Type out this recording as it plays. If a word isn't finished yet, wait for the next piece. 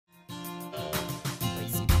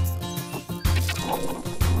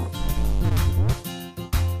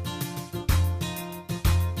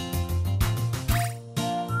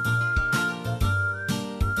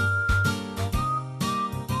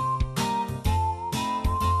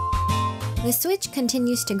The Switch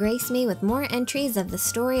continues to grace me with more entries of the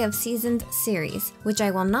Story of Seasons series, which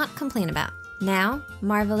I will not complain about. Now,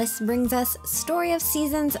 Marvelous brings us Story of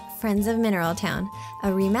Seasons Friends of Mineral Town, a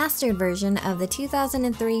remastered version of the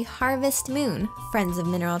 2003 Harvest Moon Friends of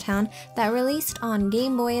Mineral Town that released on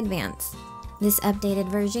Game Boy Advance. This updated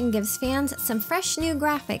version gives fans some fresh new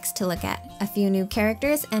graphics to look at, a few new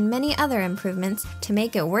characters, and many other improvements to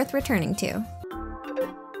make it worth returning to.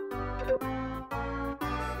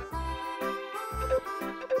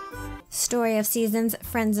 Story of Seasons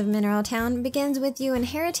Friends of Mineral Town begins with you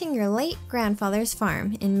inheriting your late grandfather's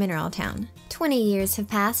farm in Mineral Town. 20 years have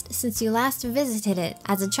passed since you last visited it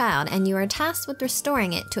as a child, and you are tasked with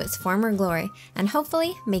restoring it to its former glory, and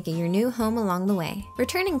hopefully making your new home along the way.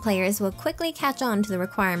 Returning players will quickly catch on to the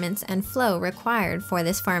requirements and flow required for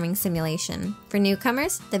this farming simulation. For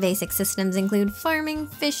newcomers, the basic systems include farming,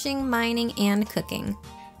 fishing, mining, and cooking.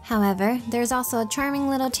 However, there's also a charming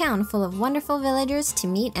little town full of wonderful villagers to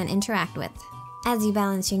meet and interact with. As you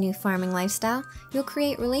balance your new farming lifestyle, you'll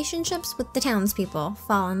create relationships with the townspeople,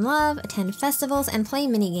 fall in love, attend festivals, and play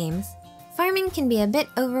mini-games. Farming can be a bit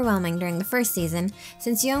overwhelming during the first season,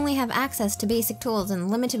 since you only have access to basic tools and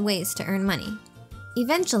limited ways to earn money.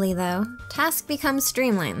 Eventually, though, tasks become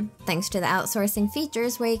streamlined, thanks to the outsourcing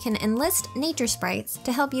features where you can enlist nature sprites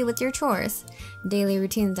to help you with your chores. Daily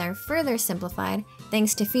routines are further simplified,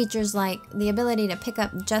 thanks to features like the ability to pick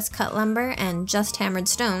up just cut lumber and just hammered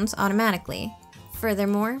stones automatically.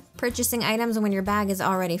 Furthermore, purchasing items when your bag is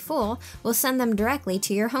already full will send them directly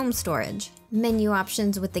to your home storage. Menu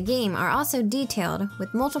options with the game are also detailed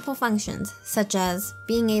with multiple functions, such as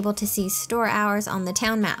being able to see store hours on the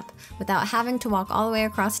town map without having to walk all the way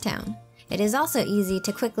across town. It is also easy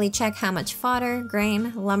to quickly check how much fodder,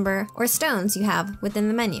 grain, lumber, or stones you have within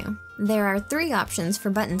the menu. There are 3 options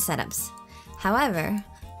for button setups. However,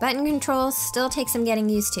 button controls still take some getting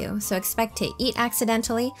used to, so expect to eat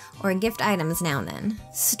accidentally or gift items now and then.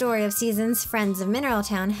 Story of Seasons Friends of Mineral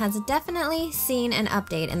Town has definitely seen an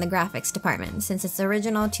update in the graphics department since its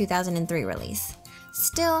original 2003 release.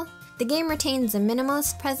 Still, the game retains a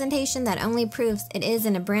minimalist presentation that only proves it is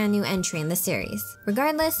in a brand new entry in the series.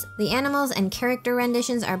 Regardless, the animals and character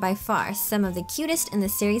renditions are by far some of the cutest in the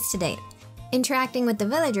series to date. Interacting with the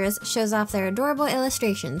villagers shows off their adorable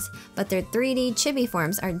illustrations, but their 3D chibi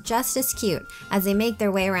forms are just as cute as they make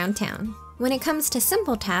their way around town. When it comes to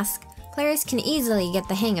simple tasks, players can easily get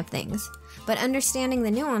the hang of things, but understanding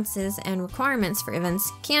the nuances and requirements for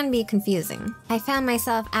events can be confusing. I found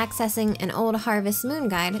myself accessing an old Harvest Moon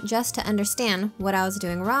guide just to understand what I was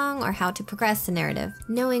doing wrong or how to progress the narrative.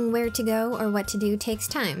 Knowing where to go or what to do takes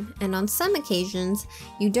time, and on some occasions,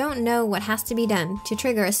 you don't know what has to be done to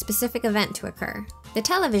trigger a specific event to occur. The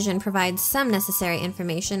television provides some necessary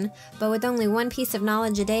information, but with only one piece of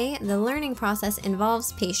knowledge a day, the learning process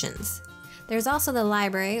involves patience. There's also the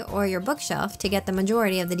library or your bookshelf to get the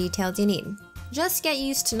majority of the details you need. Just get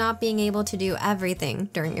used to not being able to do everything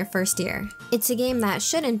during your first year. It's a game that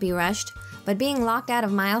shouldn't be rushed, but being locked out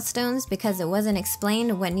of milestones because it wasn't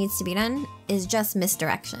explained what needs to be done is just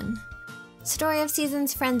misdirection. Story of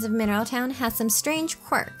Seasons Friends of Mineral Town has some strange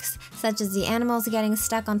quirks, such as the animals getting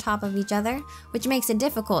stuck on top of each other, which makes it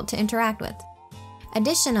difficult to interact with.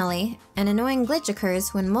 Additionally, an annoying glitch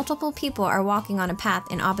occurs when multiple people are walking on a path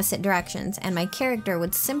in opposite directions, and my character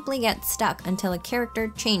would simply get stuck until a character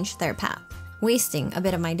changed their path, wasting a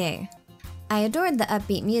bit of my day. I adored the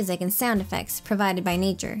upbeat music and sound effects provided by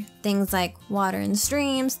nature. Things like water and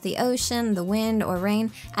streams, the ocean, the wind, or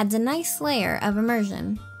rain adds a nice layer of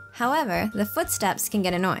immersion. However, the footsteps can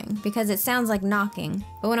get annoying because it sounds like knocking,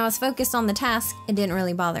 but when I was focused on the task, it didn't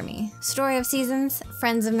really bother me. Story of Seasons,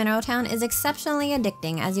 Friends of Mineral Town is exceptionally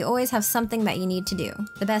addicting as you always have something that you need to do.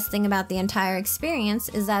 The best thing about the entire experience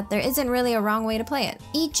is that there isn't really a wrong way to play it.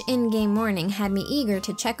 Each in-game morning had me eager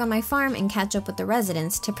to check on my farm and catch up with the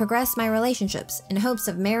residents to progress my relationships in hopes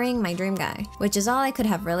of marrying my dream guy, which is all I could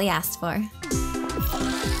have really asked for.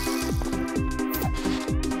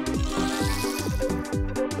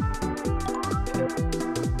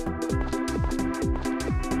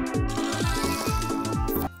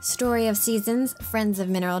 Story of Seasons, Friends of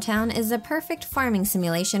Mineral Town is a perfect farming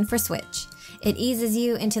simulation for Switch. It eases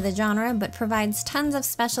you into the genre but provides tons of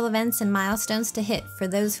special events and milestones to hit for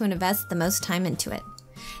those who invest the most time into it.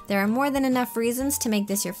 There are more than enough reasons to make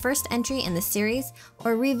this your first entry in the series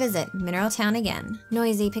or revisit Mineral Town again.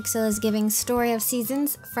 Noisy Pixel is giving Story of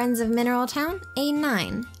Seasons, Friends of Mineral Town a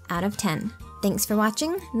 9 out of 10. Thanks for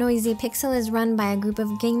watching. Noisy Pixel is run by a group of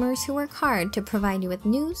gamers who work hard to provide you with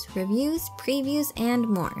news, reviews, previews, and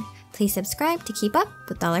more. Please subscribe to keep up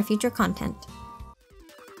with all our future content.